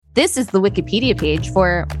This is the Wikipedia page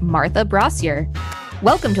for Martha Brossier.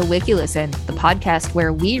 Welcome to WikiListen, the podcast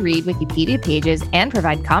where we read Wikipedia pages and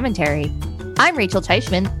provide commentary. I'm Rachel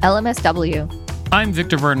Teichman, LMSW. I'm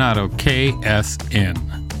Victor Varnado, KSN.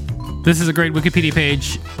 This is a great Wikipedia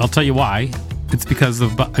page. I'll tell you why. It's because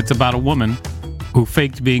it's about a woman who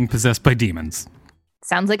faked being possessed by demons.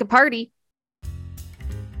 Sounds like a party.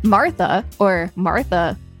 Martha, or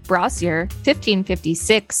Martha Brossier,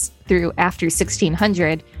 1556 through after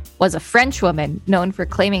 1600, was a French woman known for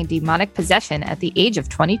claiming demonic possession at the age of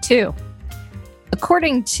 22.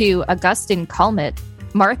 According to Augustin Calmet,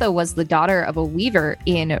 Martha was the daughter of a weaver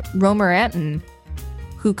in Romorantin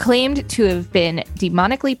who claimed to have been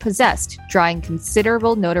demonically possessed, drawing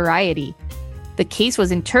considerable notoriety. The case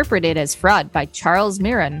was interpreted as fraud by Charles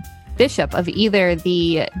Miron, bishop of either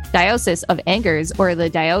the Diocese of Angers or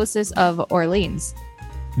the Diocese of Orleans.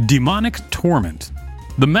 Demonic torment.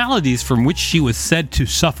 The maladies from which she was said to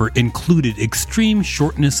suffer included extreme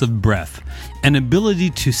shortness of breath, an ability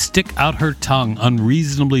to stick out her tongue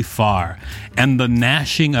unreasonably far, and the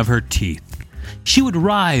gnashing of her teeth. She would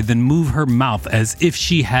writhe and move her mouth as if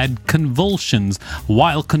she had convulsions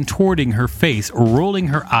while contorting her face, rolling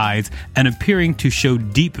her eyes, and appearing to show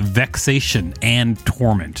deep vexation and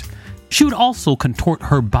torment. She would also contort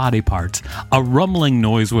her body parts. A rumbling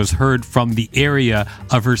noise was heard from the area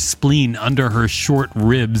of her spleen under her short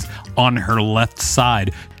ribs on her left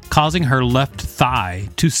side, causing her left thigh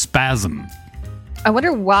to spasm. I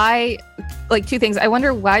wonder why, two things. I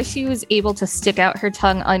wonder why she was able to stick out her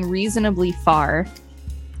tongue unreasonably far.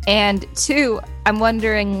 And two, I'm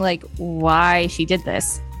wondering, why she did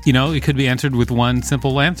this. You know, it could be answered with one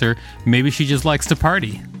simple answer. Maybe she just likes to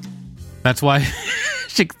party. That's why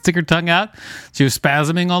she could stick her tongue out. She was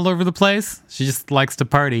spasming all over the place. She just likes to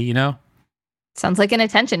party, you know? Sounds like an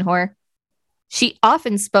attention whore. She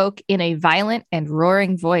often spoke in a violent and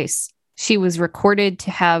roaring voice. She was recorded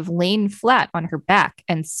to have lain flat on her back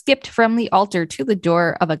and skipped from the altar to the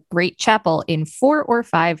door of a great chapel in 4 or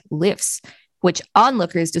 5 lifts, which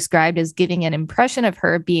onlookers described as giving an impression of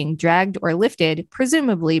her being dragged or lifted,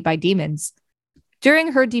 presumably by demons.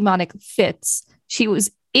 During her demonic fits, she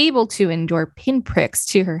was able to endure pinpricks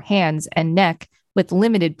to her hands and neck with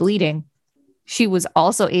limited bleeding. She was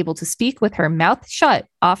also able to speak with her mouth shut,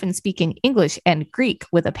 often speaking English and Greek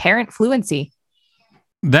with apparent fluency.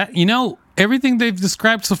 That, everything they've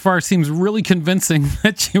described so far seems really convincing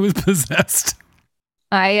that she was possessed.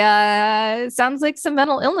 Sounds like some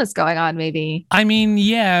mental illness going on, maybe. I mean,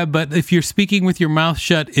 yeah, but if you're speaking with your mouth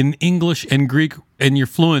shut in English and Greek and you're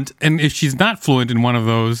fluent, and if she's not fluent in one of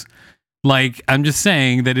those, I'm just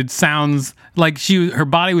saying that it sounds like her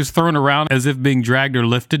body was thrown around as if being dragged or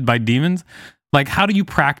lifted by demons. How do you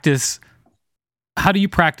practice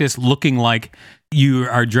looking like you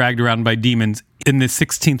are dragged around by demons in the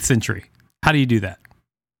 16th century? How do you do that?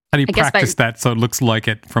 How do you practice that so it looks like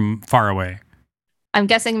it from far away? I'm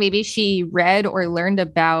guessing maybe she read or learned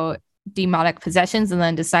about demonic possessions and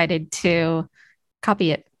then decided to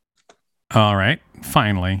copy it. All right.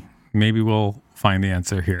 Finally, maybe we'll find the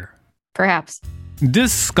answer here. Perhaps.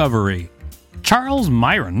 Discovery. Charles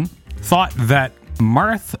Miron thought that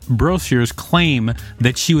Martha Brossier's claim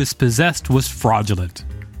that she was possessed was fraudulent.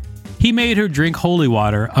 He made her drink holy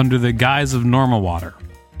water under the guise of normal water.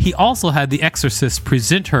 He also had the exorcist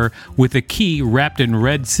present her with a key wrapped in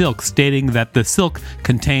red silk, stating that the silk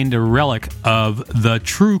contained a relic of the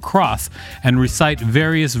true cross, and recite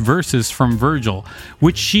various verses from Virgil,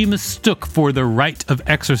 which she mistook for the rite of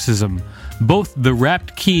exorcism. Both the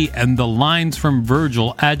wrapped key and the lines from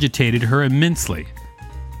Virgil agitated her immensely.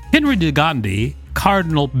 Henry de Gondi,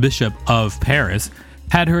 Cardinal Bishop of Paris,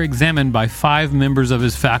 had her examined by 5 members of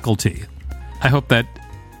his faculty. I hope that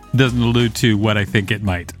doesn't allude to what I think it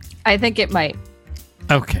might. I think it might.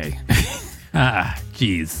 Okay.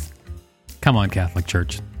 Jeez. Come on, Catholic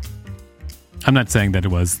Church. I'm not saying that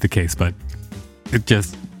it was the case, but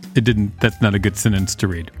that's not a good sentence to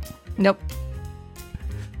read. Nope.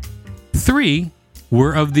 3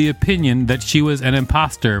 were of the opinion that she was an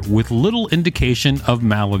impostor with little indication of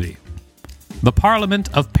malady. The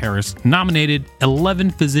Parliament of Paris nominated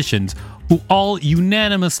 11 physicians who all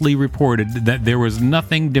unanimously reported that there was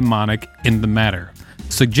nothing demonic in the matter,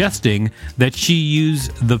 suggesting that she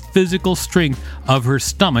used the physical strength of her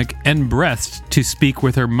stomach and breast to speak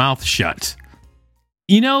with her mouth shut.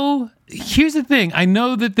 Here's the thing. I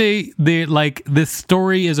know that they this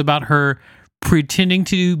story is about her pretending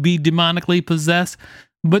to be demonically possessed,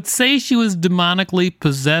 but say she was demonically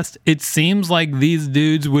possessed, it seems like these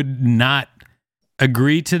dudes would not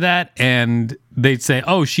agree to that, and they'd say,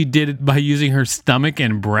 oh, she did it by using her stomach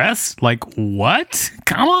and breast? What?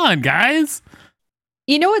 Come on, guys.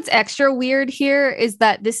 You know what's extra weird here is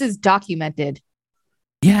that this is documented.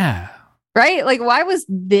 Yeah. Right? Like, why was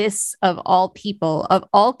this, of all people, of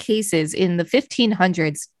all cases in the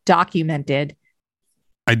 1500s, documented?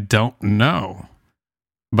 I don't know.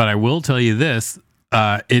 But I will tell you this.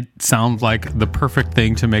 It sounds like the perfect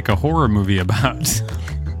thing to make a horror movie about.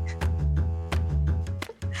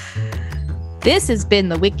 This has been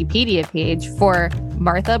the Wikipedia page for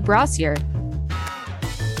Martha Brossier.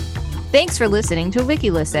 Thanks for listening to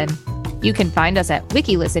WikiListen. You can find us at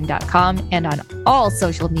wikilisten.com and on all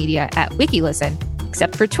social media at WikiListen,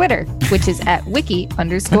 except for Twitter, which is at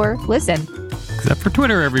wiki_listen. Except for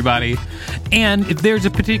Twitter, everybody. And if there's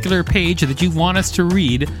a particular page that you want us to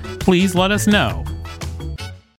read, please let us know.